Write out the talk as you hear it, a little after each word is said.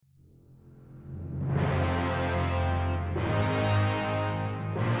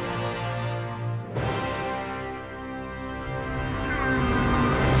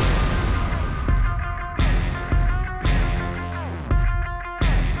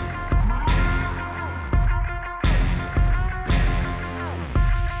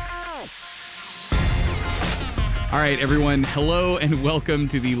right, everyone. Hello and welcome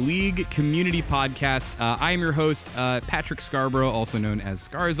to the League Community Podcast. I am your host, Patrick Scarborough, also known as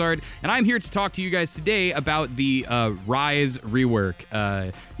Scarzard, and I'm here to talk to you guys today about the Ryze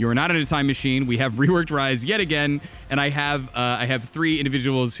rework. You are not in a time machine. We have reworked Ryze yet again, and I have three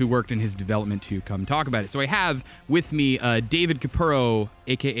individuals who worked in his development to come talk about it. So I have with me David Capurro,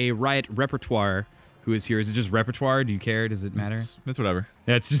 aka RiotRepertoir, who is here. Is it just repertoire? Do you care? Does it matter? It's whatever.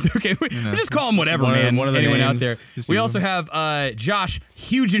 Yeah, it's just okay. We just call him whatever, man. One of the Anyone names, out there. We also have Josh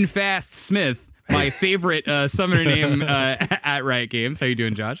HUGEnFAST Smith, my favorite summoner name at Riot Games. How you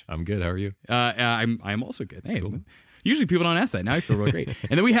doing, Josh? I'm good. How are you? I'm also good. Hey, cool. Usually people don't ask that. Now I feel real great.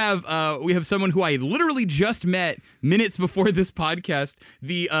 And then we have someone who I literally just met minutes before this podcast,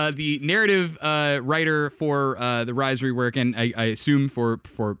 the narrative writer for the Ryze rework, and I assume for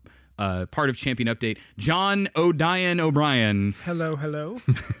part of Champion Update, John O'Brien. Hello.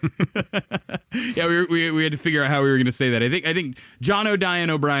 Yeah, we had to figure out how we were going to say that. I think John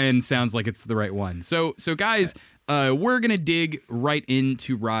O'Brien sounds like it's the right one. So guys, we're going to dig right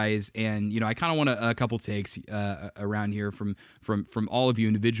into Ryze, and I kind of want a couple takes around here from all of you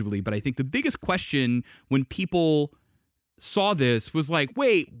individually, but I think the biggest question when people saw this was like,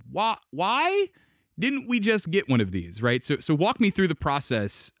 wait, why didn't we just get one of these, right? So walk me through the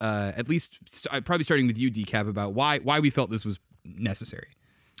process, at least probably starting with you, Decap, about why we felt this was necessary.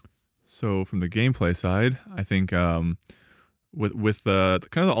 So from the gameplay side, I think with the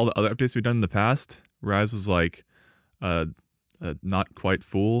kind of all the other updates we've done in the past, Ryze was like a not quite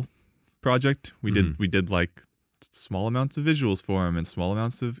full project. We did like small amounts of visuals for him and small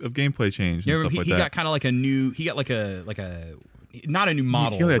amounts of gameplay change and stuff like that. He got kind of like he got like a not a new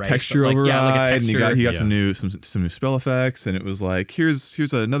model, he got right? a texture override, and he got some new spell effects, and it was like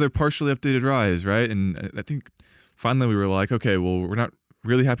here's another partially updated Ryze, right? And I think finally we were like, okay, well, we're not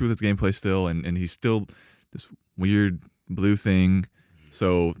really happy with his gameplay still, and he's still this weird blue thing.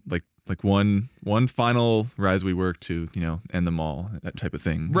 So like one final Ryze we work to end them all, that type of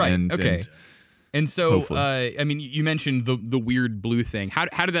thing, right? Okay. And so, I mean, you mentioned the weird blue thing. How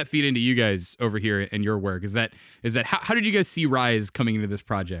did that feed into you guys over here in your work? Is that how did you guys see Ryze coming into this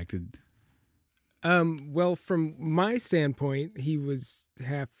project? Well, from my standpoint, he was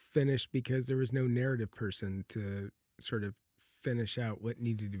half finished because there was no narrative person to sort of finish out what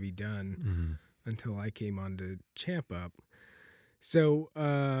needed to be done until I came on to Champ Up. So,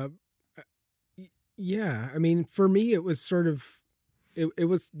 yeah, I mean, for me, it was sort of. It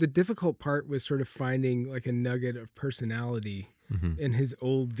was the difficult part was sort of finding like a nugget of personality in his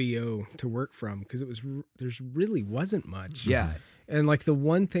old VO to work from, because there's really wasn't much. Yeah. And like the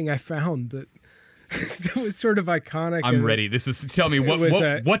one thing I found that was sort of iconic. I'm ready. Tell me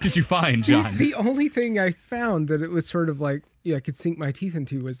what did you find, John? The only thing I found that it was sort of like I could sink my teeth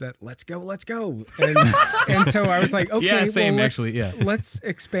into was that let's go. And so I was like, okay, yeah, same well, actually, yeah. Let's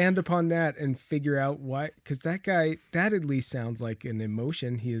expand upon that and figure out why, because that guy, that at least sounds like an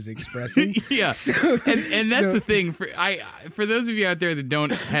emotion he is expressing. Yeah. So, and that's the thing for those of you out there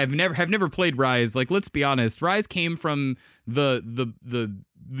that have never played Ryze, like, let's be honest, Ryze came from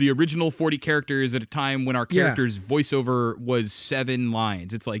the original 40 characters at a time when our character's voiceover was 7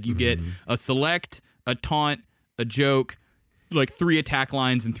 lines. It's like you get a select, a taunt, a joke, like 3 attack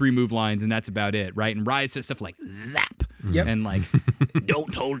lines and 3 move lines, and that's about it, right? And Ryze says stuff like zap and like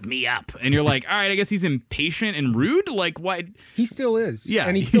don't hold me up, and you're like, all right, I guess he's impatient and rude. Like, what? He still is, yeah,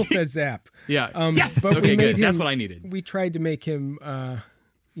 and he still says zap. Yeah, yes, but okay, good. That's what I needed. We tried to make him, a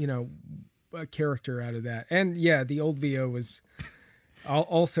character out of that, and yeah, the old VO was.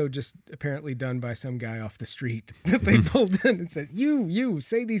 Also just apparently done by some guy off the street that they pulled in and said, you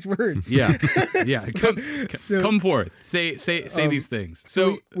say these words. Yeah. Come forth. Say these things.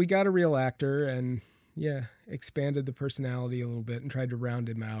 So we got a real actor and expanded the personality a little bit and tried to round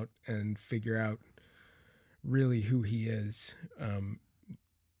him out and figure out really who he is.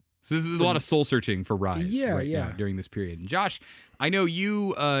 So this is a lot of soul searching for Ryze now during this period. And Josh, I know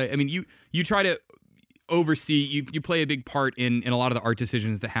you, you try to oversee, you play a big part in a lot of the art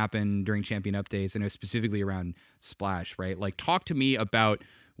decisions that happen during Champion Updates. I know specifically around Splash, right? Like, talk to me about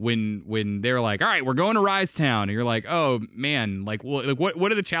when they're like, all right, we're going to Ryze Town, and you're like, oh man, like, well, like,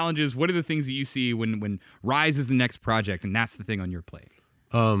 what are the challenges? What are the things that you see when Ryze is the next project and that's the thing on your plate?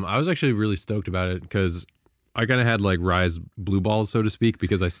 I was actually really stoked about it because I kind of had like Ryze blue balls, so to speak,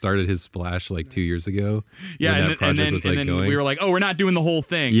 because I started his Splash like 2 years ago. Yeah, and then we were like, oh, we're not doing the whole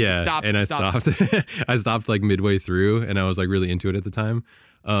thing. Yeah, I stopped. I stopped like midway through, and I was like really into it at the time.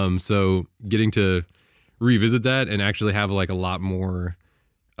 So getting to revisit that and actually have like a lot more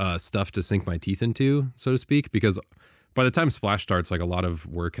stuff to sink my teeth into, so to speak, because by the time Splash starts, like a lot of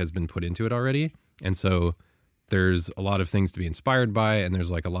work has been put into it already, and so there's a lot of things to be inspired by, and there's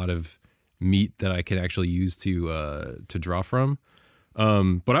like a lot of meat that I can actually use to draw from.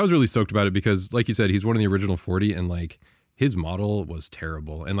 But I was really stoked about it because, like you said, he's one of the original 40, and like his model was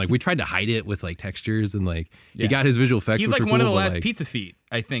terrible, and like we tried to hide it with like textures, and like he got his visual effects. He's like one of the last pizza feet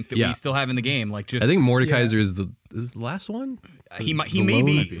I think that we still have in the game. Like just I think Mordekaiser is the last one. He may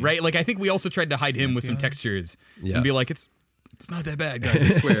be right. Like I think we also tried to hide him with some textures and be like it's not that bad, guys.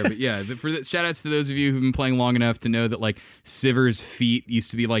 I swear. But yeah, shout outs to those of you who've been playing long enough to know that like Sivir's feet used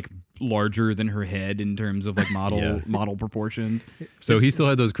to be like larger than her head in terms of like model proportions. So he still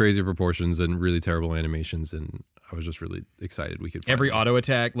had those crazy proportions and really terrible animations, and I was just really excited we could find every auto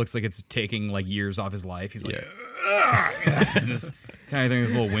attack looks like it's taking like years off his life. He's like this kind of thing,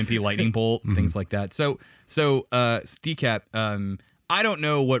 this little wimpy lightning bolt, things like that. So Decap, I don't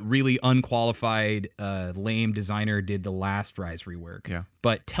know what really unqualified lame designer did the last Ryze rework. Yeah.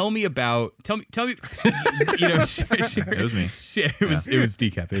 But tell me, you know, it was me. It was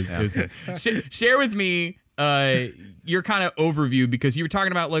Decap. Share with me your kind of overview, because you were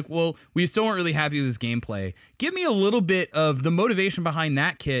talking about like, well, we still weren't really happy with this gameplay. Give me a little bit of the motivation behind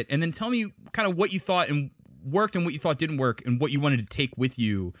that kit, and then tell me kind of what you thought and worked and what you thought didn't work, and what you wanted to take with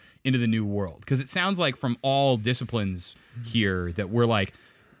you into the new world. Because it sounds like from all disciplines here that we're like,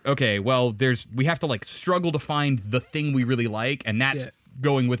 okay, well, we have to like struggle to find the thing we really like, and that's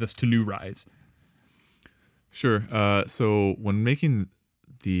going with us to new Ryze. Sure. So when making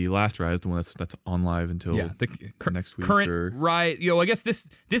the last Ryze, the one that's on live until next week, current Ryze, I guess this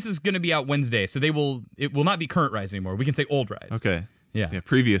is going to be out Wednesday, so it will not be current Ryze anymore. We can say old Ryze. Okay. Yeah.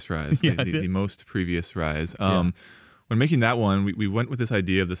 Previous Ryze, the most previous Ryze. When making that one, we went with this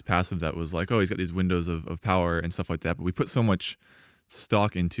idea of this passive that was like, oh, he's got these windows of power and stuff like that, but we put so much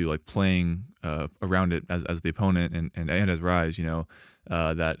stock into like playing around it as the opponent and as Ryze, you know,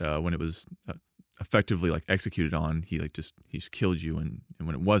 that when it was effectively like executed on, he just killed you, and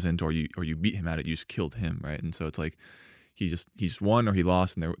when it wasn't, or you beat him at it, you just killed him, right? And so it's like he just won or he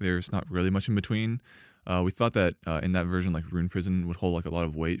lost, and there's not really much in between. We thought that in that version, like Rune Prison would hold like a lot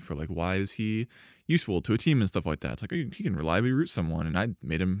of weight for like, why is he useful to a team and stuff like that. It's like, he can reliably root someone, and I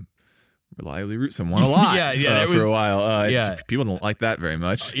made him reliably root someone a lot for a while. People don't like that very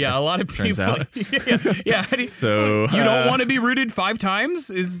much. A lot of people. Turns out. So you don't want to be rooted 5 times?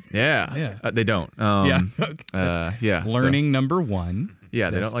 They don't. Learning number 1. Yeah,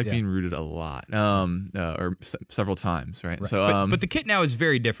 they don't like being rooted a lot, or several times, right? Right. So, but the kit now is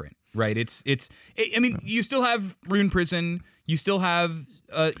very different, right? I mean, you still have Rune Prison, you still have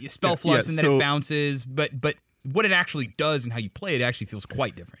Spell Flux, and then it bounces, but what it actually does and how you play it actually feels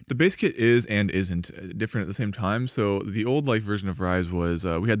quite different. The base kit is and isn't different at the same time. So the old version of Ryze was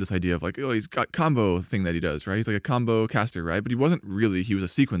we had this idea of like, oh, he's got combo thing that he does, right? He's like a combo caster, right? But he wasn't really. He was a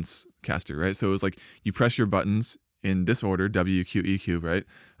sequence caster, right? So it was like you press your buttons in this order, W, Q, E, Q, right?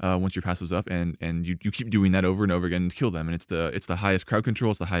 Once your passive's up, and you keep doing that over and over again to kill them, and it's the highest crowd control,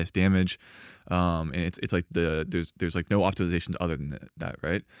 it's the highest damage, and it's like there's like no optimizations other than that,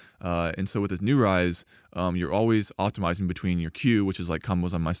 right? And so with this new Ryze, you're always optimizing between your Q, which is like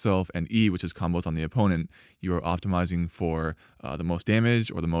combos on myself, and E, which is combos on the opponent. You are optimizing for the most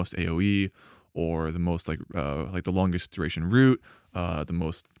damage or the most AOE, or the most like the longest duration root, the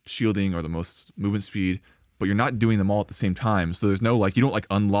most shielding or the most movement speed. But you're not doing them all at the same time, so there's no you don't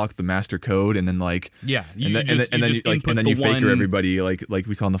unlock the master code and then and then you faker everybody like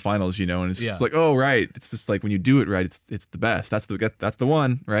we saw in the finals, you know, and it's just like, oh right, it's just like when you do it right, it's the best. That's the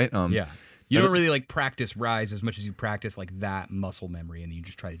one, right? You don't really practice Ryze as much as you practice that muscle memory, and you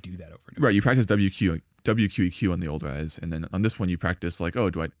just try to do that over and over. Right, you practice WQEQ on the old Ryze, and then on this one you practice am I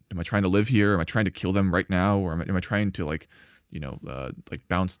trying to live here? Am I trying to kill them right now, or am I trying to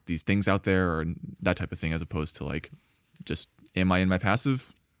bounce these things out there, or that type of thing, as opposed to just, am I in my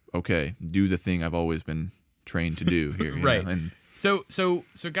passive? Okay, do the thing I've always been trained to do here. Right. And so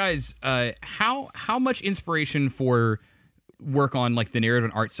guys, how much inspiration for work on the narrative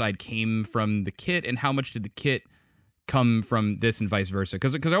and art side came from the kit, and how much did the kit come from this, and vice versa?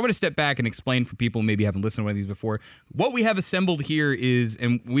 Because I want to step back and explain for people who maybe haven't listened to one of these before. What we have assembled here is,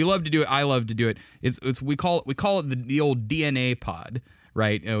 and we love to do it, I love to do it, we call it the old DNA pod,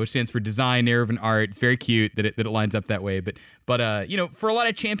 right? Which stands for design, narrative, and art. It's very cute that it lines up that way. But for a lot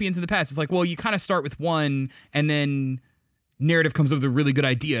of champions in the past, it's like, well, you kind of start with one, and then narrative comes up with a really good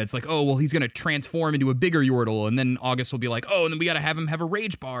idea. It's like, oh, well, he's going to transform into a bigger Yordle, and then August will be like, oh, and then we got to have him have a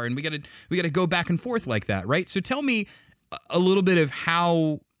rage bar, and we got to go back and forth like that, right? So tell me a little bit of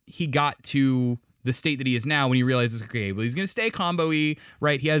how he got to the state that he is now when he realizes, okay, well, he's going to stay combo-y,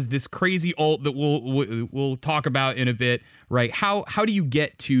 right? He has this crazy ult that we'll talk about in a bit, right? How do you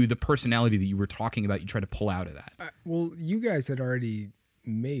get to the personality that you were talking about, you try to pull out of that? Well, you guys had already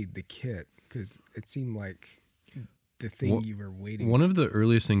made the kit because it seemed like the thing you were waiting for. One of the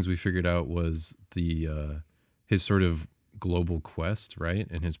earliest things we figured out was his sort of global quest, right?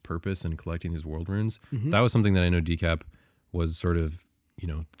 And his purpose in collecting his world runes. That was something that I know Decap was sort of,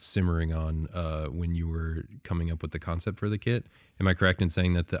 simmering on when you were coming up with the concept for the kit. Am I correct in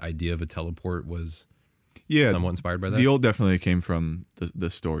saying that the idea of a teleport was somewhat inspired by that? The ult definitely came from the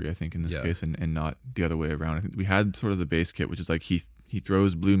story, I think, in this case, and not the other way around. I think we had sort of the base kit, which is like he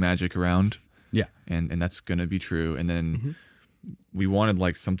throws blue magic around. Yeah. And that's going to be true. And then we wanted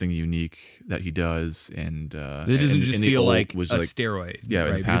like something unique that he does, and it doesn't just feel like a steroid. Yeah,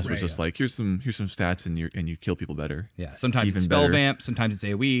 right? And passive was just like here's some stats, and you kill people better. Yeah, sometimes it's spell vamp, sometimes it's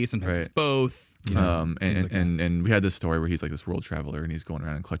AoE, sometimes it's both. And we had this story where he's like this world traveler, and he's going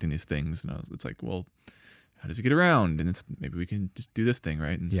around and collecting these things, and it's like, well, how does he get around? And maybe we can just do this thing,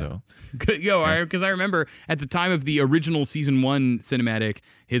 right? And so, because I remember at the time of the original season 1 cinematic,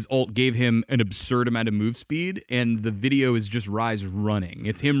 his ult gave him an absurd amount of move speed, and the video is just Ryze running.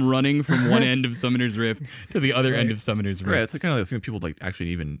 It's him running from one end of Summoner's Rift to the other end of Summoner's Rift. Right, it's kind of the thing that people like actually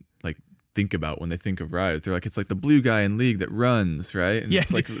even like think about when they think of Ryze. They're like, it's like the blue guy in League that runs, right? And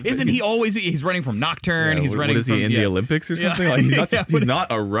it's like, isn't he always? He's running from Nocturne. He's running. What is he in the Olympics or something? Like he's not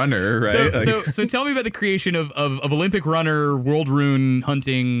a runner, right? So tell me about the creation of Olympic runner, world rune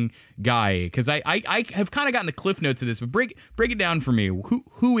hunting guy, because I have kind of gotten the cliff notes of this, but break it down for me.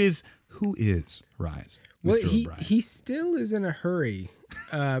 Who is Ryze? Well, he still is in a hurry.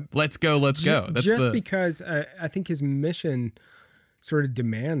 Let's go. That's because I think his mission sort of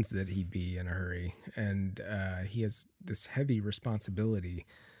demands that he be in a hurry, and he has this heavy responsibility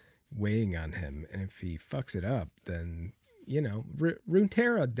weighing on him, and if he fucks it up, then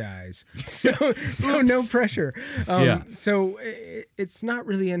Runeterra dies. So no pressure. So it's not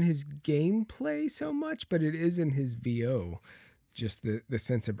really in his gameplay so much, but it is in his VO, just the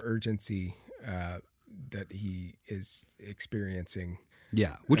sense of urgency that he is experiencing.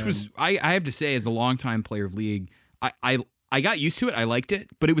 Yeah, which was I have to say, as a longtime player of League, I got used to it. I liked it,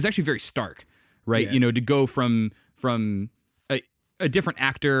 but it was actually very stark, right? Yeah. To go from a different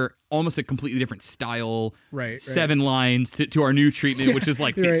actor, almost a completely different style, right? 7 lines to our new treatment, which is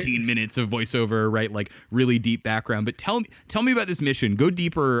like 15 minutes of voiceover, right? Like really deep background. But tell me about this mission. Go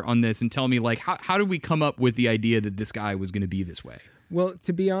deeper on this and tell me, like, how did we come up with the idea that this guy was going to be this way? Well,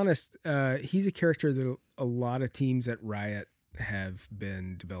 to be honest, he's a character that a lot of teams at Riot have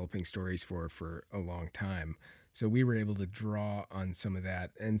been developing stories for a long time. So we were able to draw on some of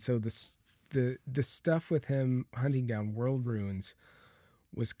that. And so the stuff with him hunting down world runes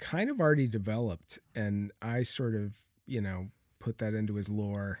was kind of already developed. And I sort of, put that into his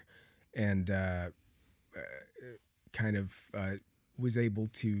lore and kind of was able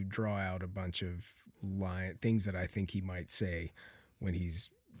to draw out a bunch of things that I think he might say when he's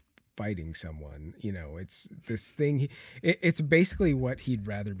fighting someone. It's this thing. It's basically what he'd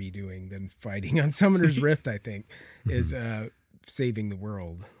rather be doing than fighting on Summoner's Rift, I think, is saving the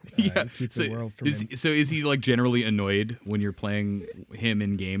world. Keep the world from him. So is he like generally annoyed when you're playing him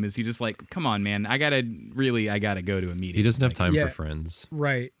in game? Is he just like, come on, man, I gotta go to a meeting? He doesn't have time for friends.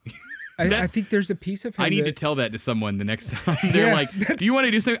 Right. I think there's a piece of him. I need to tell that to someone the next time. They're like, do you want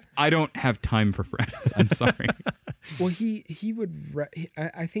to do something? I don't have time for friends. I'm sorry. Well, he would.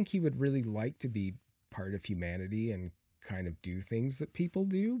 I think he would really like to be part of humanity and kind of do things that people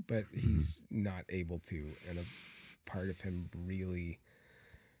do, but he's not able to. And a part of him really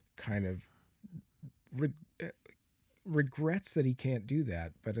kind of regrets that he can't do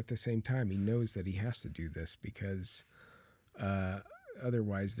that, but at the same time, he knows that he has to do this because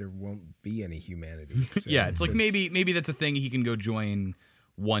otherwise there won't be any humanity. So it's like maybe that's a thing he can go join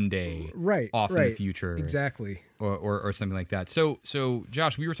one day, off in the future, exactly, or something like that. So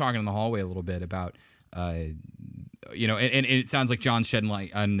Josh, we were talking in the hallway a little bit about and it sounds like John's shedding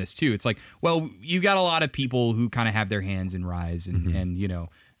light on this too. It's like, well, you got a lot of people who kind of have their hands in Ryze, and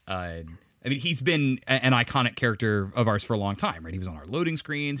I mean, he's been an iconic character of ours for a long time, right? He was on our loading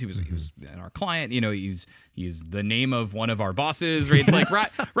screens. He was in our client. He's the name of one of our bosses, right? It's like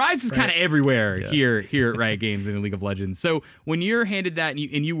Ryze is kind of everywhere here at Riot Games and in League of Legends. So when you're handed that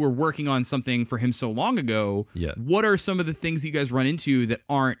and you were working on something for him so long ago, what are some of the things that you guys run into that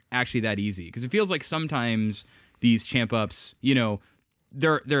aren't actually that easy? Because it feels like sometimes these champ ups,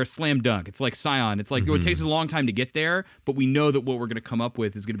 they're a slam dunk. It's like Scion. It's like it takes us a long time to get there, but we know that what we're going to come up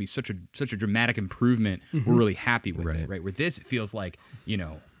with is going to be such a dramatic improvement. We're really happy with it, right? With this, it feels like,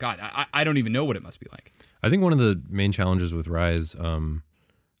 God, I don't even know what it must be like. I think one of the main challenges with Ryze,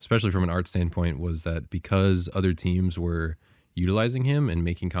 especially from an art standpoint, was that because other teams were utilizing him and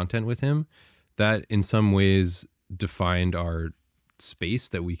making content with him, that in some ways defined our space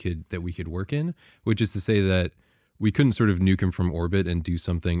that we could work in, which is to say that we couldn't sort of nuke him from orbit and do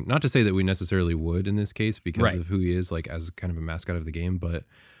something, not to say that we necessarily would in this case because of who he is, like as kind of a mascot of the game, but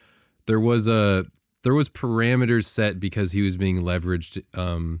there was parameters set because he was being leveraged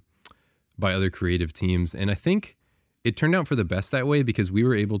by other creative teams. And I think it turned out for the best that way because we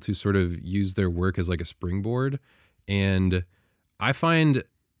were able to sort of use their work as like a springboard. And I find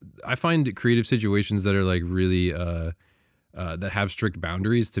creative situations that are like really that have strict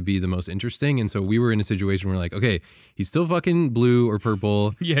boundaries to be the most interesting. And so we were in a situation where like, okay, he's still fucking blue or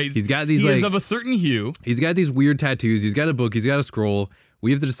purple. Yeah, he's got these he like is of a certain hue. He's got these weird tattoos. He's got a book. He's got a scroll.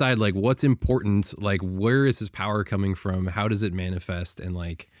 We have to decide like what's important. Like where is his power coming from? How does it manifest? And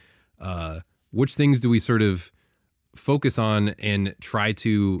like which things do we sort of focus on and try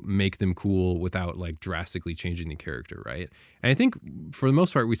to make them cool without like drastically changing the character, right? And I think for the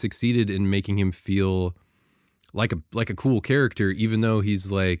most part we succeeded in making him feel like a cool character, even though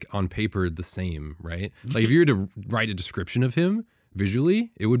he's like on paper the same, right? Like if you were to write a description of him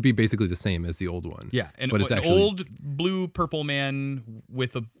visually, it would be basically the same as the old one. Yeah, but it's actually, old blue purple man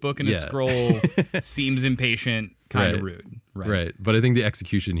with a book and a scroll seems impatient, kind of rude. Right. But I think the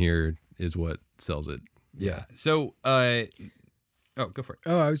execution here is what sells it. Yeah. So, go for it.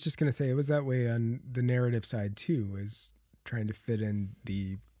 Oh, I was just gonna say it was that way on the narrative side too, is trying to fit in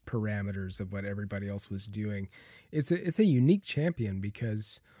the parameters of what everybody else was doing. It's a unique champion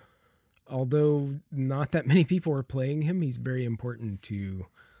because although not that many people are playing him, he's very important to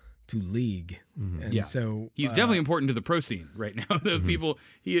League. And so he's definitely important to the pro scene right now. The people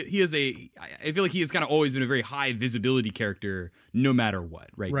he is I feel like he has kind of always been a very high visibility character no matter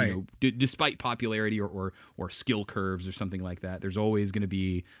what, right? Despite popularity or skill curves or something like that, there's always going to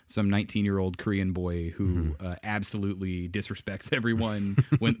be some 19-year-old Korean boy who absolutely disrespects everyone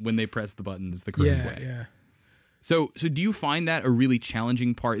when they press the buttons the correct way. Yeah. So do you find that a really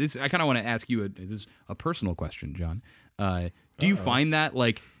challenging part? I kind of want to ask you this is a personal question, John. Do you find that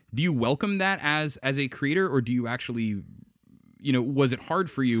like, do you welcome that as a creator, or do you actually, was it hard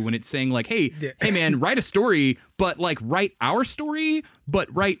for you when it's saying like, hey man, write a story, but like write our story,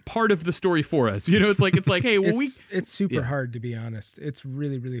 but write part of the story for us? It's like, hey, well, it's super hard, to be honest. It's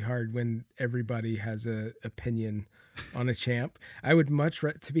really, really hard when everybody has a opinion on a champ. I would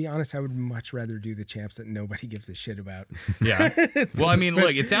to be honest, I would much rather do the champs that nobody gives a shit about. Yeah. Well, I mean,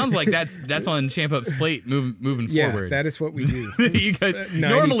 look, it sounds like that's on Champ Up's plate moving forward. Yeah, that is what we do. You guys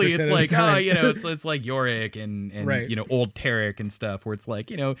normally it's like, it's like Yorick and old Tarek and stuff, where it's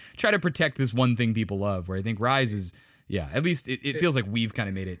like, try to protect this one thing people love. Where I think Ryze is, at least it feels like we've kind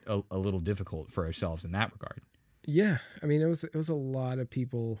of made it a little difficult for ourselves in that regard. Yeah, I mean, it was a lot of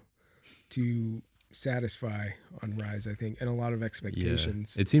people to satisfy on Ryze, I think, and a lot of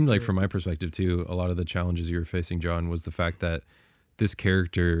expectations. It seemed like from my perspective too, a lot of the challenges you were facing, John, was the fact that this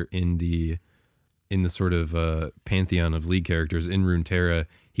character in the sort of pantheon of League characters in Runeterra,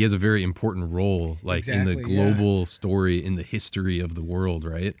 he has a very important role, like in the global story, in the history of the world,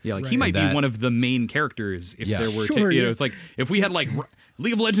 right? Yeah, like he might be one of the main characters if there were, it's like if we had like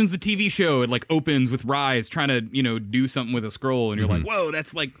League of Legends, the TV show, it like opens with Ryze trying to, do something with a scroll, and you're like, whoa,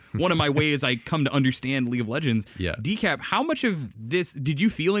 that's like one of my ways I come to understand League of Legends. Yeah. Decap, how much of this, did you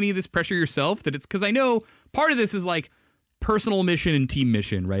feel any of this pressure yourself? That it's, because I know part of this is like personal mission and team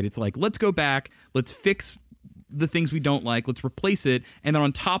mission, right? It's like, let's go back, let's fix the things we don't like, let's replace it. And then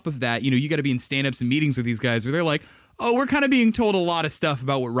on top of that, you got to be in stand-ups and meetings with these guys where they're like, oh, we're kind of being told a lot of stuff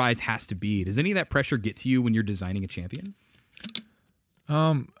about what Ryze has to be. Does any of that pressure get to you when you're designing a champion?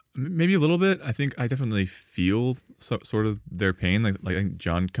 Maybe a little bit. I think I definitely feel sort of their pain. Like I think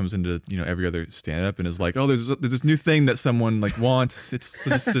John comes into every other stand up and is like, oh, there's this new thing that someone like wants. It's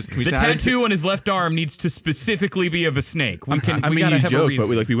just can we the tattoo on his left arm needs to specifically be of a snake. We gotta have a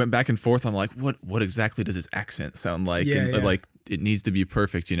reason. But we went back and forth on like what exactly does his accent sound like? Like it needs to be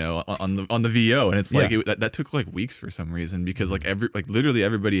perfect, on the VO. And it's like that took like weeks for some reason because like literally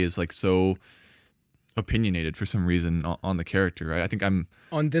everybody is like so opinionated for some reason on the character, right? I think I'm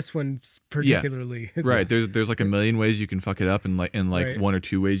on this one particularly. Right. There's like a million ways you can fuck it up and like one or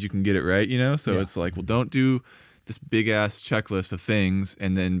two ways you can get it right, So it's like, well, don't do this big ass checklist of things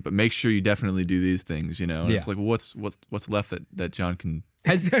but make sure you definitely do these things, And it's like, well, what's left that John can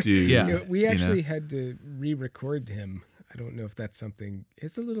do? We actually had to re-record him. I don't know if that's something.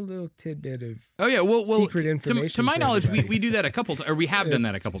 It's a little tidbit of to secret information. to my for knowledge, everybody. we do that a couple times, or we have done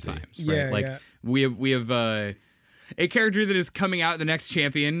that a couple times, right? Yeah, Like yeah. we have a character that is coming out, the next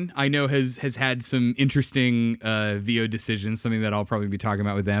champion. I know has had some interesting VO decisions, something that I'll probably be talking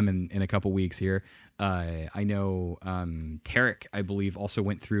about with them in a couple weeks here. I know Tarek, I believe, also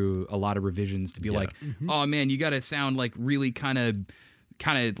went through a lot of revisions to be like, oh man, you got to sound like really kind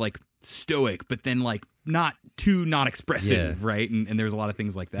of like stoic, but then like not too not expressive, right? And there's a lot of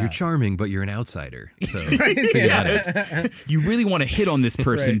things like that. You're charming, but you're an outsider. So you really want to hit on this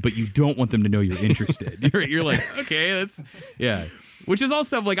person, Right. but you don't want them to know you're interested. You're like, okay, that's Which is all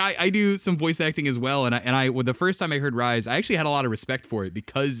stuff like I do some voice acting as well, and I when the first time I heard Ryze, I actually had a lot of respect for it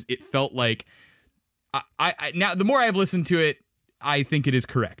because it felt like I now the more I've listened to it, I think it is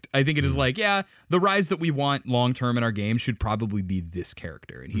correct. I think it is like, yeah, the Ryze that we want long term in our game should probably be this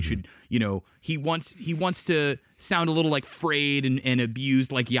character, and he should, he wants to sound a little like frayed and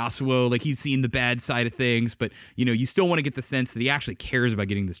abused like Yasuo, like he's seen the bad side of things, but you still want to get the sense that he actually cares about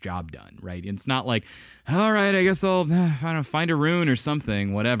getting this job done, right? And it's not like, all right, I guess I'll find a rune or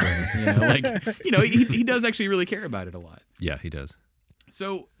something, whatever. He does actually really care about it a lot. Yeah, he does.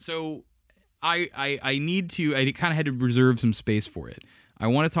 So I kind of had to reserve some space for it. I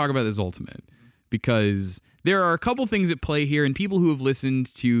want to talk about this ultimate because there are a couple things at play here, and people who have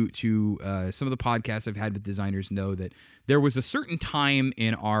listened to some of the podcasts I've had with designers know that there was a certain time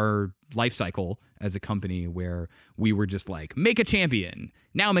in our life cycle as a company where we were just like, make a champion,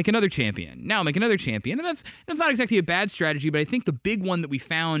 now make another champion, now make another champion. And that's not exactly a bad strategy, but I think the big one that we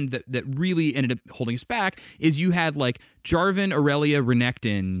found that really ended up holding us back is you had like Jarvan, Aurelia,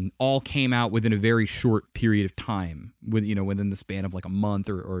 Renekton all came out within a very short period of time, within the span of like a month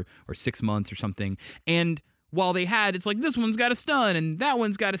or 6 months or something. And while they had, it's like this one's got a stun and that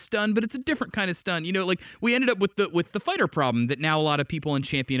one's got a stun, but it's a different kind of stun. Like we ended up with the fighter problem that now a lot of people in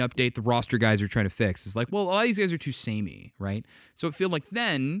Champion Update, the roster guys are trying to fix. It's like, well, a lot of these guys are too samey, right? So it felt like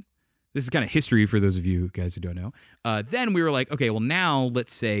then, this is kind of history for those of you guys who don't know. Then we were like, okay, well now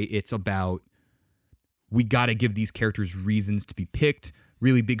let's say it's about, we got to give these characters reasons to be picked,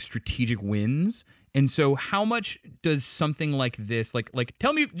 really big strategic wins. And so how much does something like this, like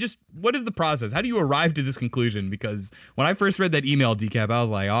tell me just what is the process? How do you arrive to this conclusion? Because when I first read that email, Decap, I was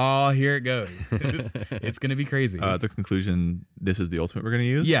like, oh, here it goes. It's going to be crazy. The conclusion, this is the ultimate we're going to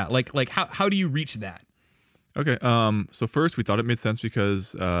use? Yeah, like how do you reach that? Okay, so first we thought it made sense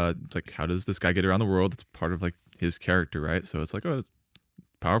because it's like, how does this guy get around the world? It's part of like his character, right? So it's like, oh,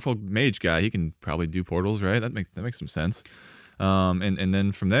 powerful mage guy, he can probably do portals, right? That makes some sense. And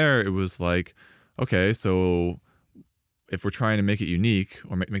then from there, it was like, okay, so if we're trying to make it unique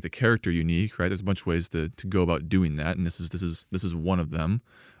or make the character unique, right? There's a bunch of ways to go about doing that, and this is one of them.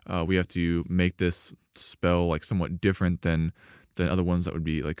 We have to make this spell like somewhat different than other ones that would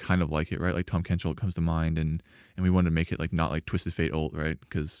be like kind of like it, right? Like Tom Kench ult comes to mind, and we wanted to make it like not like Twisted Fate ult, right?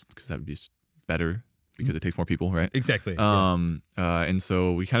 Because that would be better because it takes more people, right? Exactly. And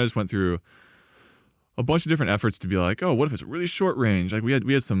so we kind of just went through a bunch of different efforts to be like, oh, what if it's really short range? Like we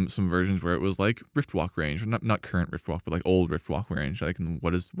had some versions where it was like Riftwalk range, or not current Riftwalk, but like old Riftwalk range. Like, and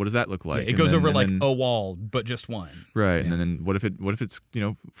what does that look like? Yeah, it goes over like a wall, but just one. Right, Yeah. and then what if it's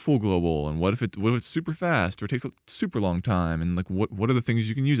full global, and what if it's super fast or it takes a super long time, and like what are the things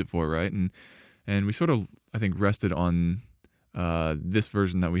you can use it for, right? And we sort of, I think, rested on this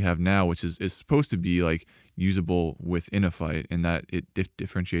version that we have now, which is supposed to be like usable within a fight, and that it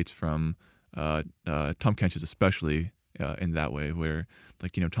differentiates from Tom Kench's especially in that way, where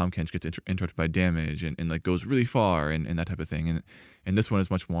like Tom Kench gets interrupted by damage and like goes really far and that type of thing, and this one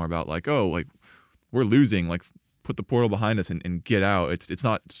is much more about like, oh, like we're losing, like put the portal behind us and get out. It's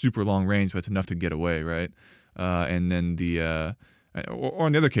not super long range, but it's enough to get away, right? And then or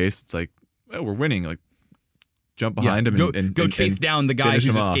in the other case, it's like, oh, we're winning, like jump behind him and go chase down the guy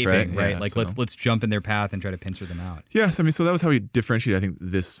who's off, escaping, right? Yeah, like so. let's jump in their path and try to pincer them out. Yes, I mean, so that was how we differentiate, I think,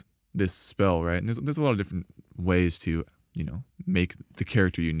 this spell, right? And there's a lot of different ways to make the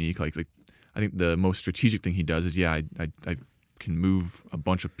character unique. Like I think the most strategic thing he does is I can move a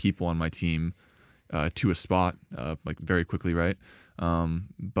bunch of people on my team to a spot like very quickly, right?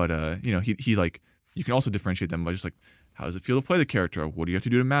 But he like, you can also differentiate them by just like, how does it feel to play the character? What do you have to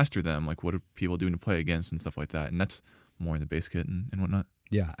do to master them? Like, what are people doing to play against and stuff like that? And that's more in the base kit and whatnot.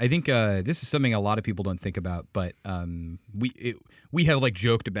 Yeah, I think this is something a lot of people don't think about, but we have like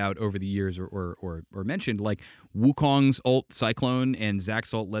joked about over the years or mentioned like Wukong's ult Cyclone and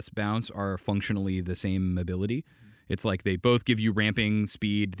Zax's ult Let's Bounce are functionally the same ability. It's like they both give you ramping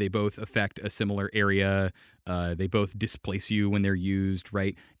speed, they both affect a similar area, they both displace you when they're used,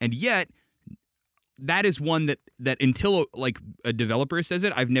 right? And yet that is one that until like a developer says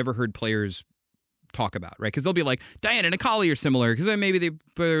it, I've never heard players talk about, right? Because they'll be like, Diana and Akali are similar because maybe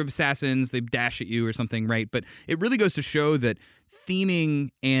they're assassins, they dash at you or something, right? But it really goes to show that theming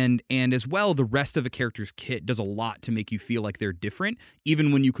and as well the rest of a character's kit does a lot to make you feel like they're different,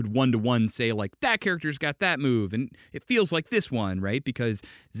 even when you could one-to-one say like that character's got that move and it feels like this one, right? Because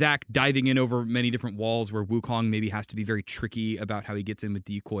Zach diving in over many different walls where Wukong maybe has to be very tricky about how he gets in with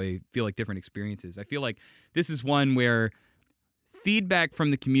decoy feel like different experiences. I feel like this is one where feedback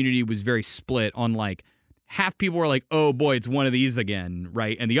from the community was very split on like half people were like, oh boy, it's one of these again,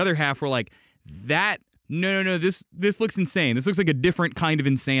 right? And the other half were like, that no, this looks insane. This looks like a different kind of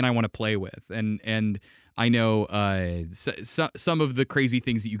insane I want to play with. And I know some of the crazy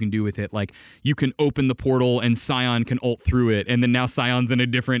things that you can do with it, like you can open the portal and Sion can ult through it, and then now Sion's in a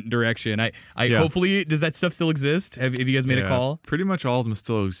different direction. Hopefully, does that stuff still exist? Have you guys made a call? Pretty much all of them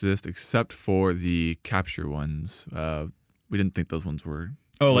still exist except for the capture ones. We didn't think those ones were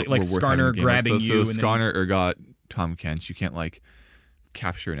like Skarner grabbing you. So Skarner or got Tom Kent. You can't like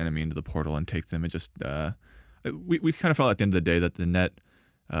capture an enemy into the portal and take them. It just we kind of felt at the end of the day that the net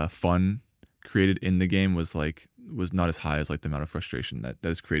fun created in the game was not as high as like the amount of frustration that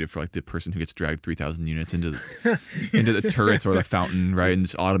is created for like the person who gets dragged 3,000 units into the turrets or the fountain, right, and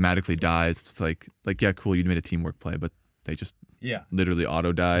just automatically dies. It's like yeah, cool, you made a teamwork play, but they just literally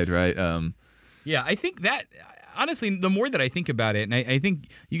auto died, right? I think that honestly, the more that I think about it, and I think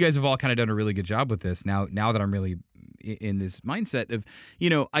you guys have all kind of done a really good job with this now that I'm really in this mindset of,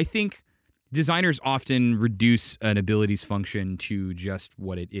 I think designers often reduce an abilities function to just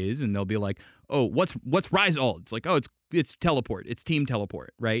what it is, and they'll be like, oh, what's Ryze ult? It's like, oh, it's teleport, it's team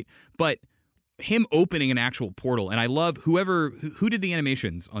teleport, right? But him opening an actual portal, and I love who did the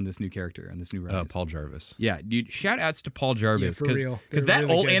animations on this new character, on this new Ryze. Paul Jarvis. Yeah, dude, shout outs to Paul Jarvis, because that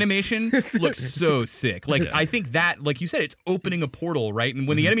really ult good. animation looks so sick. Like I think that, like you said, it's opening a portal, right? And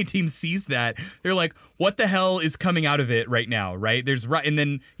when the enemy team sees that, they're like, what the hell is coming out of it right now, right? And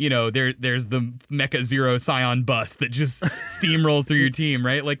then there's the Mecha Zero Scion bust that just steamrolls through your team,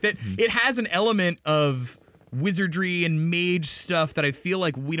 right? Like that, it has an element of wizardry and mage stuff that I feel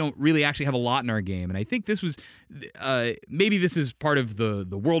like we don't really actually have a lot in our game. And I think this was maybe this is part of the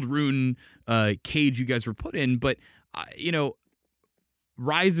World Rune cage you guys were put in, but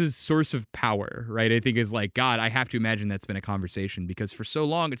Ryze's source of power, right, I think is like, God, I have to imagine that's been a conversation, because for so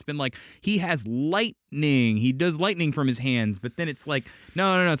long it's been like he has lightning, he does lightning from his hands, but then it's like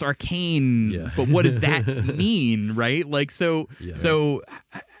no, it's arcane, but what does that mean, right? Like so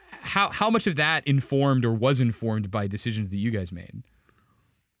How much of that informed or was informed by decisions that you guys made?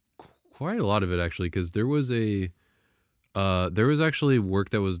 Quite a lot of it, actually, because there was actually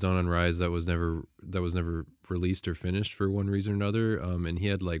work that was done on Ryze that was never released or finished for one reason or another. And he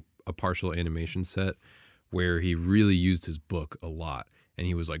had like a partial animation set where he really used his book a lot, and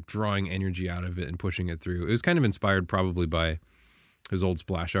he was like drawing energy out of it and pushing it through. It was kind of inspired probably by his old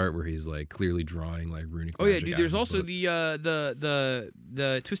splash art where he's like clearly drawing like runic magic. Oh yeah, dude. There's also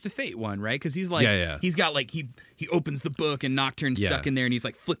the Twist of Fate one, right? Because he's like, he's got like he opens the book and Nocturne's stuck in there, and he's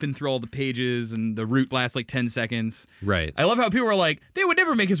like flipping through all the pages, and the root lasts like 10 seconds. Right. I love how people are like, they would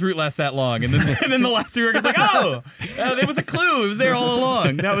never make his root last that long, and then the last two are like, oh, there was a clue. It was there all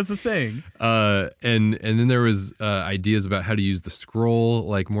along. That was the thing. And then there was ideas about how to use the scroll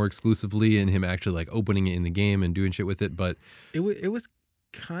like more exclusively, and him actually like opening it in the game and doing shit with it, but it was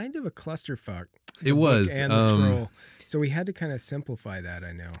kind of a clusterfuck. It was, and the scroll. So we had to kind of simplify that,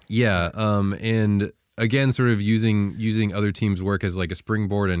 I know. Yeah, and again, sort of using other teams' work as like a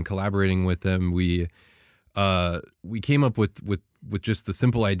springboard and collaborating with them, we came up with just the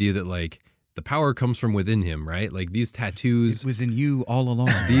simple idea that like the power comes from within him, right? Like these tattoos, it was in you all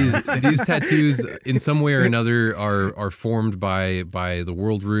along. These tattoos, in some way or another, are formed by the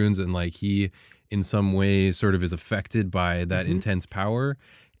world runes, and like he, in some way, sort of is affected by that intense power.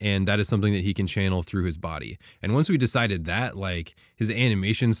 And that is something that he can channel through his body. And once we decided that, like, his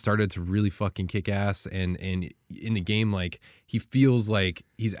animations started to really fucking kick ass. And in the game, like, he feels like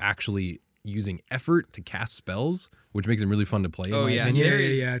he's actually using effort to cast spells, which makes him really fun to play. Oh yeah,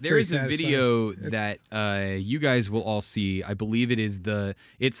 there is a video satisfying. that you guys will all see. I believe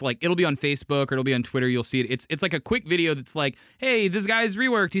it's like, it'll be on Facebook or it'll be on Twitter. You'll see it. It's like a quick video that's like, hey, this guy's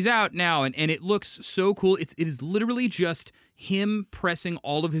reworked. He's out now, and it looks so cool. It is literally just him pressing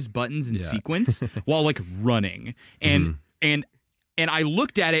all of his buttons in sequence while like running, and I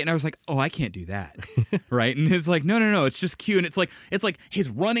looked at it and I was like, oh, I can't do that. Right? And it's like, no, it's just cute. And it's like his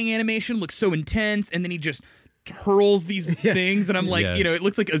running animation looks so intense, and then he just hurls these things, and I'm like, it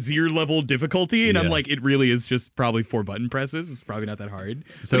looks like Azir level difficulty, and I'm like, it really is just probably 4 button presses. It's probably not that hard.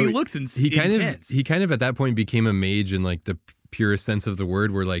 So but he looks intense. He kind of at that point became a mage in like the purest sense of the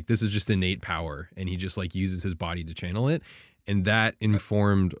word, where like this is just innate power, and he just like uses his body to channel it, and that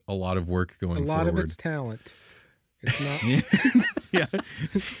informed a lot of work going forward. A lot of it's talent. It's not.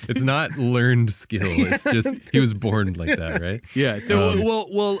 It's not learned skill. It's just he was born like that, right? Yeah. So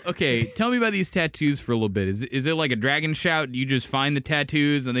well, okay. Tell me about these tattoos for a little bit. Is it like a dragon shout? You just find the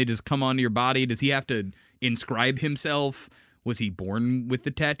tattoos and they just come onto your body? Does he have to inscribe himself? Was he born with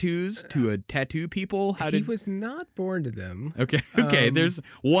the tattoos to a tattoo people? He was not born to them. Okay. There's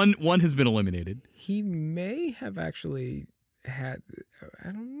one has been eliminated. He may have actually had.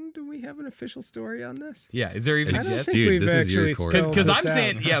 I don't know. Do we have an official story on this? Yeah. Is there even? I don't think we've this actually is your court. Because I'm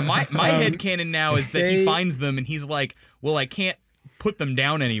saying, my headcanon now is that he finds them and he's like, well, I can't put them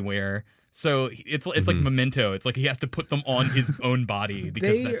down anywhere. So it's like Memento. It's like he has to put them on his own body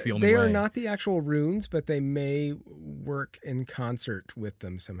because that's the only way. They are not the actual runes, but they may work in concert with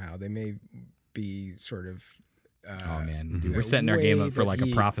them somehow. They may be sort of. Oh man, dude, we're setting our game up for like a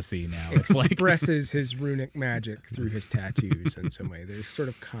prophecy now. It's like expresses his runic magic through his tattoos in some way. They're sort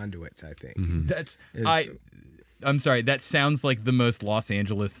of conduits, I think. I'm sorry. That sounds like the most Los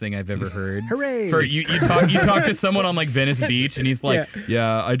Angeles thing I've ever heard. Hooray! You talk to someone on like Venice Beach, and he's like,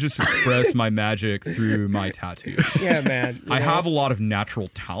 "Yeah, I just express my magic through my tattoos. Yeah, man. I have a lot of natural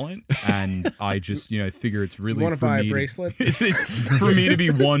talent, and I just, I figure it's really want to buy a bracelet. It's for me to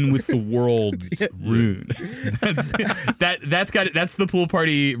be one with the world's runes. That's the pool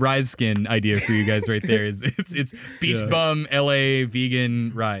party Ryze skin idea for you guys right there. It's beach bum LA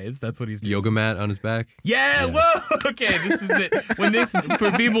vegan Ryze. That's what he's doing. Yoga mat on his back. Yeah. Whoa. Okay, this is it.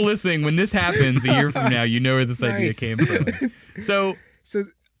 For people listening, when this happens a year from now, you know where this idea came from. So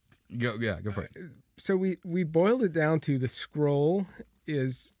go for it. So we boiled it down to the scroll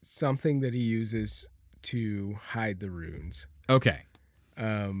is something that he uses to hide the runes. Okay.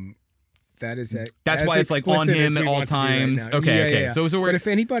 That's why it's like on him at all times. Right okay. Yeah. So but if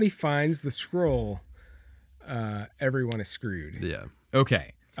anybody finds the scroll, everyone is screwed. Yeah.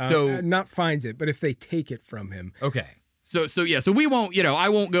 Okay. So not finds it, but if they take it from him. Okay. So we won't, I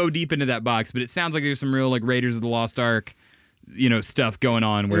won't go deep into that box, but it sounds like there's some real like Raiders of the Lost Ark, stuff going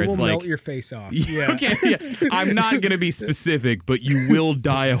on where it's like melt your face off. Yeah. Okay. Yeah. I'm not gonna be specific, but you will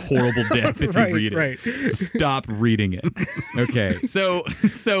die a horrible death if you read it. Right. Stop reading it. Okay. So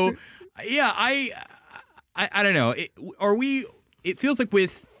yeah, I don't know. It feels like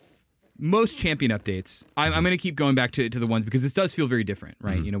with most champion updates, I'm going to keep going back to the ones because this does feel very different,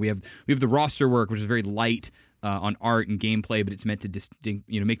 right? Mm-hmm. We have the roster work, which is very light on art and gameplay, but it's meant to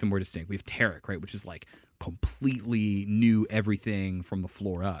make them more distinct. We have Tarek, right, which is like completely new everything from the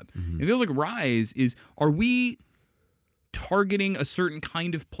floor up. Mm-hmm. It feels like Ryze are we targeting a certain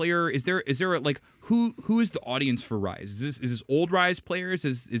kind of player? Is there like who is the audience for Ryze? Is this old Ryze players?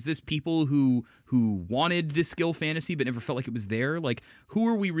 Is this people who wanted this skill fantasy but never felt like it was there? Like who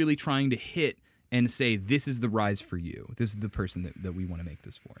are we really trying to hit and say this is the Ryze for you? This is the person that we want to make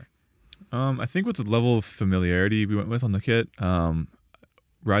this for. I think with the level of familiarity we went with on the kit,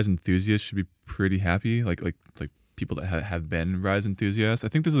 Ryze enthusiasts should be pretty happy. Like people that have been Ryze enthusiasts. I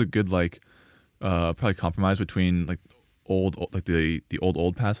think this is a good probably compromise between like the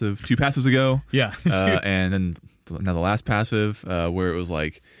old passive 2 passives ago, and then now the last passive where it was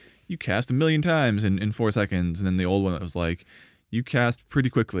like you cast 1 million times in 4 seconds, and then the old one that was like you cast pretty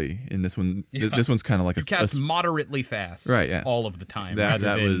quickly. In this one, this one's kind of like you cast moderately fast, right? Yeah, all of the time. That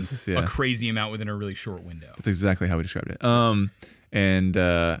than was a crazy amount within a really short window. That's exactly how we described it.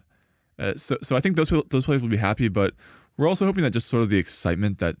 So I think those players will be happy, but we're also hoping that just sort of the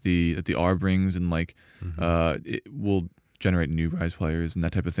excitement that the R brings and it will generate new Ryze players and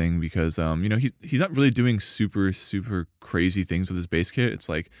that type of thing because he's not really doing super crazy things with his base kit. It's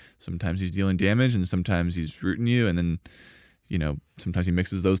like sometimes he's dealing damage and sometimes he's rooting you, and then sometimes he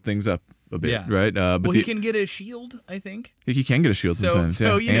mixes those things up a bit, right? But he can get a shield, I think. He can get a shield sometimes,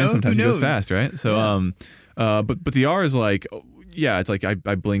 and sometimes he goes fast, right? So but the R is like, it's like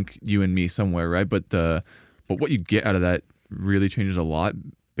I blink you and me somewhere, right? But what you get out of that really changes a lot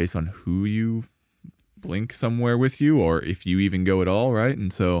based on who you blink somewhere with you, or if you even go at all, right?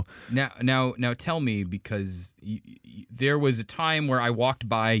 And so now tell me, because there was a time where I walked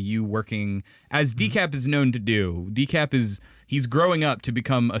by you working as Decap is known to do. Decap he's growing up to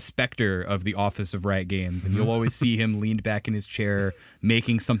become a specter of the office of Riot Games, and you'll always see him leaned back in his chair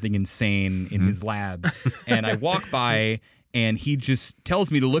making something insane in his lab. And I walk by and he just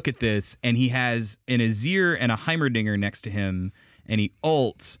tells me to look at this, and he has an Azir and a Heimerdinger next to him, and he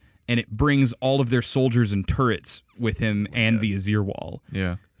ults. and it brings all of their soldiers and turrets with him and the Azir wall.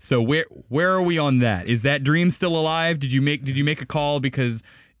 Yeah. So where are we on that? Is that dream still alive? Did you make a call? Because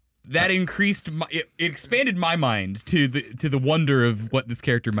that it expanded my mind to the wonder of what this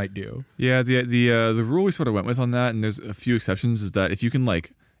character might do. Yeah, the rule we sort of went with on that, and there's a few exceptions, is that if you can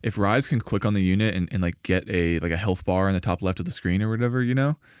if Ryze can click on the unit and like get a health bar in the top left of the screen or whatever,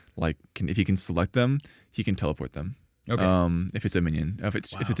 if he can select them, he can teleport them. Okay. If it's a minion, if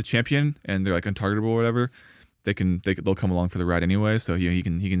it's a champion and they're like untargetable or whatever, they'll come along for the ride anyway. So he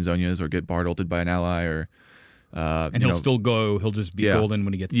can Zhonya's or get Bard ulted by an ally or. And he'll still go. He'll just be golden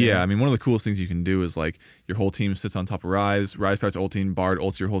when he gets there. Yeah, I mean, one of the coolest things you can do is like your whole team sits on top of Ryze. Ryze starts ulting, Bard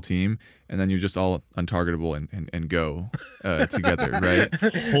ults your whole team, and then you're just all untargetable and go together, right?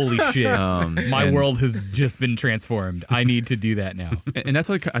 Holy shit! My world has just been transformed. I need to do that now. And that's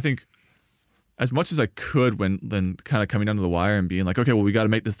like, I think, as much as I could then kind of coming down to the wire and being like, okay, well, we got to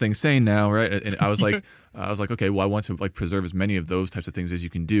make this thing sane now, right? And I was like, okay, well, I want to like preserve as many of those types of things as you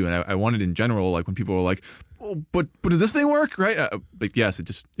can do. And I wanted in general, like when people were like, oh, but does this thing work, right? Like, yes,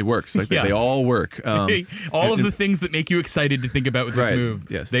 it works. Like they all work. All of the things that make you excited to think about with this move,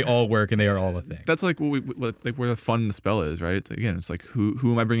 they all work and they are all a thing. That's like where the fun in the spell is, right? It's like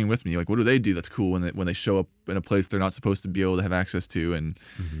who am I bringing with me? Like, what do they do that's cool when they show up in a place they're not supposed to be able to have access to, and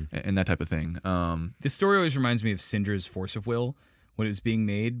that type of thing. This story always reminds me of Syndra's Force of Will when it was being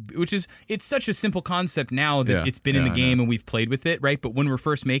made, it's such a simple concept now that it's been in the game and we've played with it, right? But when we're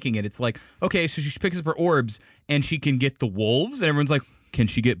first making it, it's like, okay, so she picks up her orbs and she can get the wolves, and everyone's like, can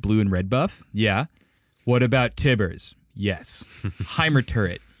she get blue and red buff? Yeah. What about Tibbers? Yes. Heimer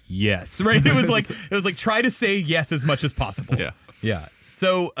turret? Yes. Right? It was like try to say yes as much as possible. Yeah.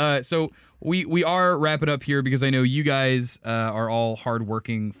 So we are wrapping up here because I know you guys are all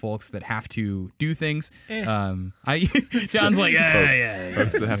hardworking folks that have to do things. John's like,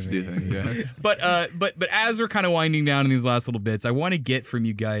 folks that have to do things. Yeah. But as we're kind of winding down in these last little bits, I want to get from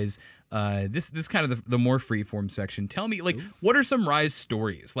you guys this kind of the more freeform section. Tell me, like, what are some Ryze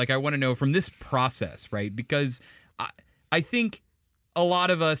stories? Like, I want to know from this process, right? Because I think a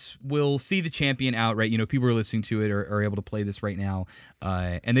lot of us will see the champion out, right? People are listening to it or are able to play this right now,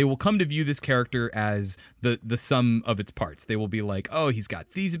 and they will come to view this character as the sum of its parts. They will be like, oh, he's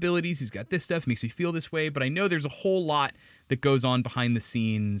got these abilities, he's got this stuff, makes me feel this way, but I know there's a whole lot that goes on behind the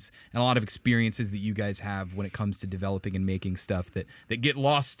scenes and a lot of experiences that you guys have when it comes to developing and making stuff that get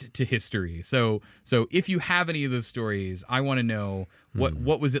lost to history. So if you have any of those stories, I want to know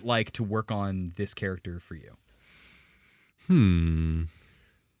what was it like to work on this character for you?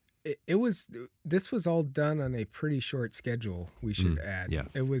 This was all done on a pretty short schedule, we should add. Yeah.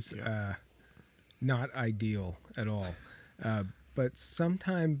 It was not ideal at all. But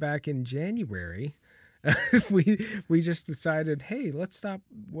sometime back in January, we just decided, hey, let's stop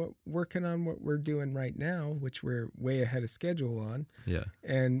working on what we're doing right now, which we're way ahead of schedule on. Yeah.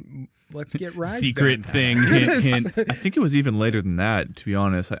 And let's get Ryze secret done. Thing. Hint. I think it was even later than that, to be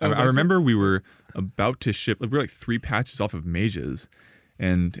honest. I remember we were about to ship. We were like 3 patches off of mages,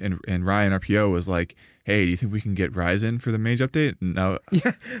 and Ryan, our PO, was like, "Hey, do you think we can get Ryze in for the mage update?" And now,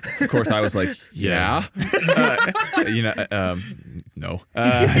 of course, I was like, "Yeah." No.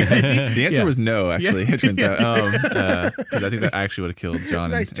 The answer was no. Actually, it turns out, because I think that actually would have killed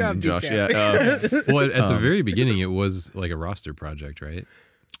John Nice job, and Josh. DK. Yeah. Well, at the very beginning, it was like a roster project, right?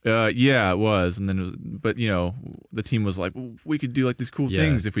 Yeah, it was, and then the team was like, well, we could do like these cool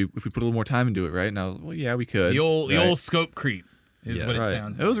things if we put a little more time into it, right? And I was, well, yeah, we could. The old scope creep is what it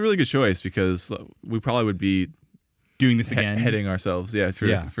sounds like. It was a really good choice because we probably would be doing this again, heading ourselves, for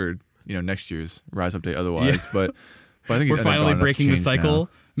next year's Ryze update. Otherwise, but I think we're finally breaking the cycle,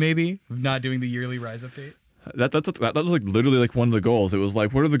 maybe, of not doing the yearly Ryze update. That was like literally like one of the goals. It was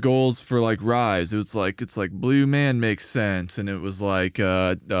like, what are the goals for like Ryze? It was like, it's like blue man makes sense, and it was like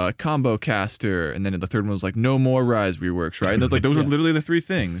combo caster, and then the third one was like no more Ryze reworks, right? And those were literally the 3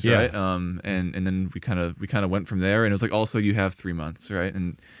 things, right? And then we kind of went from there, and it was like, also you have 3 months, right?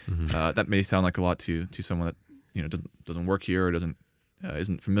 And that may sound like a lot to someone that doesn't work here or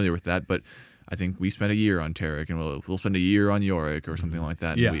isn't familiar with that, but I think we spent a year on Tarek, and we'll spend a year on Yorick or something like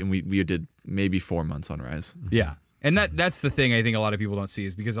that. Yeah. And we did maybe 4 months on Ryze. Yeah. And that's the thing I think a lot of people don't see,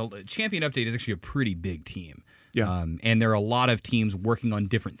 is because Champion Update is actually a pretty big team. Yeah. And there are a lot of teams working on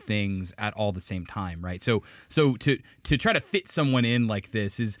different things at all the same time, right? So to try to fit someone in like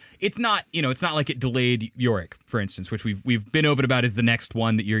this it's not like it delayed Yorick, for instance, which we've been open about is the next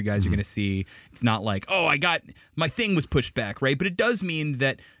one that you guys are going to see. It's not like, oh, I got my thing was pushed back, right? But it does mean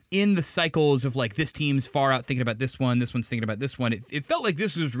that in the cycles of like this team's far out thinking about this one's thinking about this one, it felt like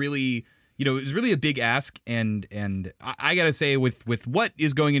this was really it was really a big ask, and I gotta say, with what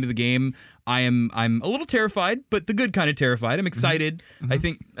is going into the game, I'm a little terrified, but the good kind of terrified. I'm excited. I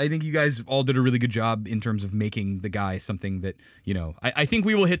think you guys all did a really good job in terms of making the guy something that I think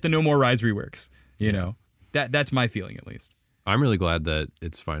we will hit the No More Ryze reworks. That's my feeling, at least. I'm really glad that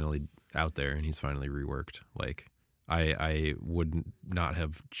it's finally out there and he's finally reworked. Like I would not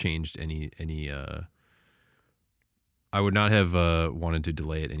have changed any I would not have wanted to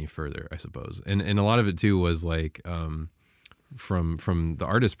delay it any further, I suppose. And a lot of it too was like from the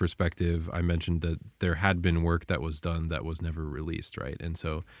artist perspective, I mentioned that there had been work that was done that was never released, right? And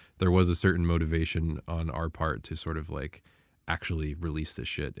so there was a certain motivation on our part to sort of like actually release this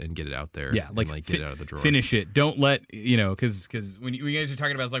shit and get it out there. Yeah, like get it out of the drawer. Finish it. Don't let because when you guys are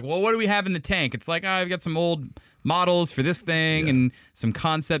talking about, it's like, well, what do we have in the tank? It's like, I've got some old models for this thing and some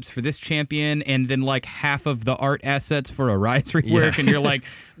concepts for this champion, and then like half of the art assets for a Ryze rework, and you're like,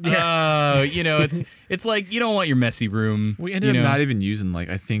 it's like you don't want your messy room. We ended up not even using like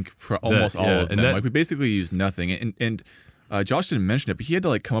I think almost all of them. Like we basically used nothing, and Josh didn't mention it, but he had to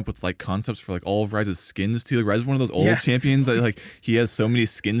like come up with like concepts for like all of Ryze's skins too. Like Ryze is one of those old champions that like he has so many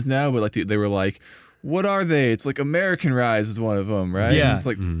skins now, but like they were like, what are they? It's like American Ryze is one of them, right? Yeah, and it's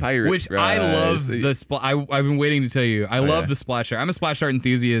like pirate. Which Ryze. I love the I've been waiting to tell you. I love the splash art. I'm a splash art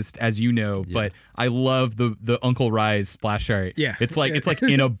enthusiast, as you know, but I love the Uncle Ryze splash art. Yeah, it's like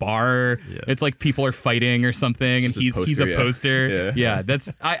in a bar. It's like people are fighting or something, and he's a poster. Yeah,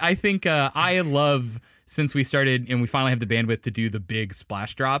 that's I think I love. Since we started and we finally have the bandwidth to do the big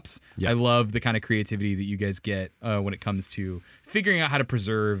splash drops, I love the kind of creativity that you guys get when it comes to figuring out how to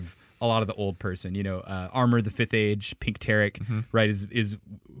preserve a lot of the old person. Armor the 5th Age, Pink Tarek, right, is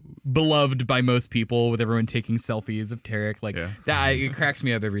beloved by most people, with everyone taking selfies of Tarek. Like that, it cracks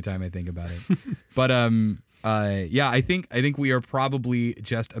me up every time I think about it. But I think we are probably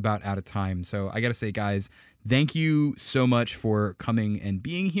just about out of time. So I gotta say, guys, thank you so much for coming and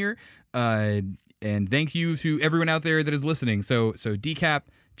being here. And thank you to everyone out there that is listening. So Decap,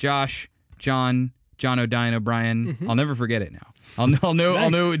 Josh, John O'Dine O'Brien. I'll never forget it now. I'll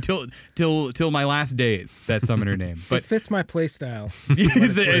know till my last days that summoner name. But it fits my play style.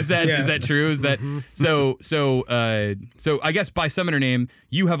 is that true? Is that so I guess by summoner name,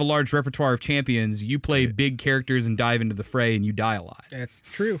 you have a large repertoire of champions. You play big characters and dive into the fray, and you die a lot. That's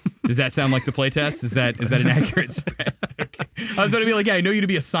true. Does that sound like the playtest? Is that an accurate spread? Okay. I was going to be like, I know you to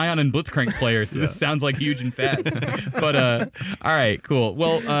be a Scion and Blitzcrank player, so this sounds like HUGEnFAST. But all right, cool.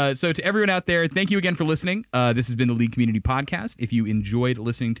 Well, so to everyone out there, thank you again for listening. This has been the League Community Podcast. If you enjoyed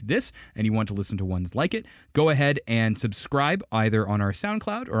listening to this and you want to listen to ones like it, go ahead and subscribe either on our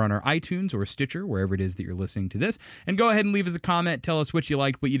SoundCloud or on our iTunes or Stitcher, wherever it is that you're listening to this. And go ahead and leave us a comment. Tell us what you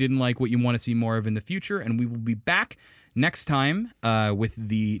liked, what you didn't like, what you want to see more of in the future. And we will be back next time with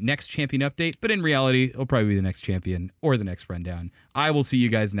the next champion update. But in reality, it'll probably be the next champion or the next rundown. I will see you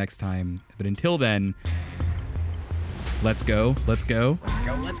guys next time. But until then, let's go. Let's go.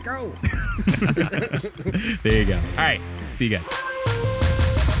 There you go. All right. See you guys.